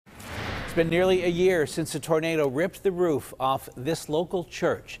It's been nearly a year since a tornado ripped the roof off this local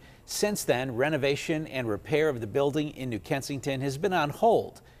church. Since then, renovation and repair of the building in New Kensington has been on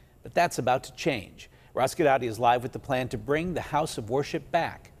hold, but that's about to change. Ross Guidotti is live with the plan to bring the house of worship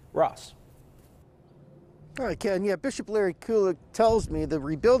back. Ross. All right, Ken. Yeah, Bishop Larry Kulik tells me the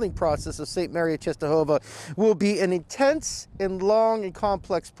rebuilding process of St. Mary of Czestochowa will be an intense and long and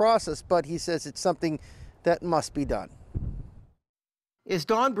complex process, but he says it's something that must be done. As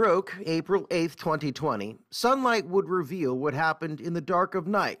dawn broke, April 8th, 2020, sunlight would reveal what happened in the dark of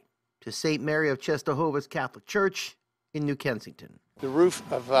night to St. Mary of Czestochowa's Catholic Church in New Kensington. The roof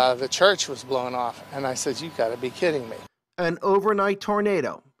of the church was blown off, and I said, "You got to be kidding me." An overnight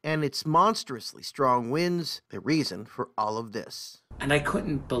tornado and its monstrously strong winds, the reason for all of this. And I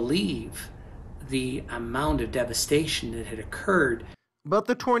couldn't believe the amount of devastation that had occurred. But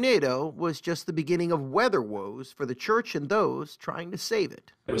the tornado was just the beginning of weather woes for the church and those trying to save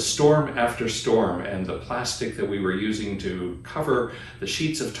it. It was storm after storm, and the plastic that we were using to cover the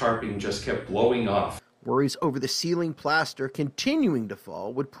sheets of tarping just kept blowing off. Worries over the ceiling plaster continuing to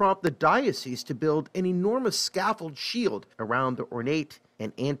fall would prompt the diocese to build an enormous scaffold shield around the ornate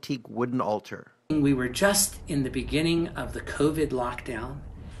and antique wooden altar. We were just in the beginning of the COVID lockdown.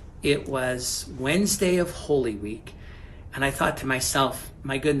 It was Wednesday of Holy Week. And I thought to myself,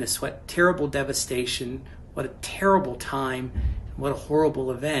 my goodness, what terrible devastation, what a terrible time, what a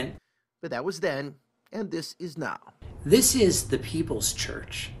horrible event. But that was then, and this is now. This is the people's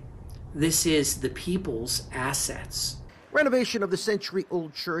church. This is the people's assets. Renovation of the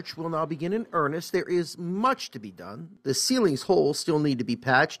century-old church will now begin in earnest. There is much to be done. The ceiling's holes still need to be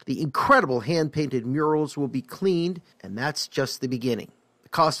patched. The incredible hand-painted murals will be cleaned, and that's just the beginning.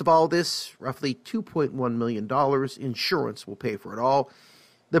 Cost of all this, roughly $2.1 million. Insurance will pay for it all.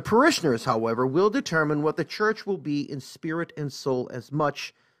 The parishioners, however, will determine what the church will be in spirit and soul as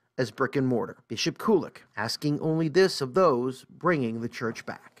much as brick and mortar. Bishop Kulik asking only this of those bringing the church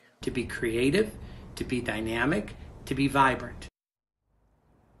back. To be creative, to be dynamic, to be vibrant.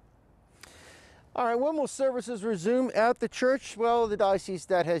 All right, when will services resume at the church? Well, the diocese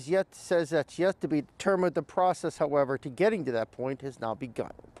says that's yet to be determined. The process, however, to getting to that point has now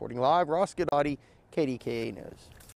begun. Reporting live, Ross Guidotti, KDKA News.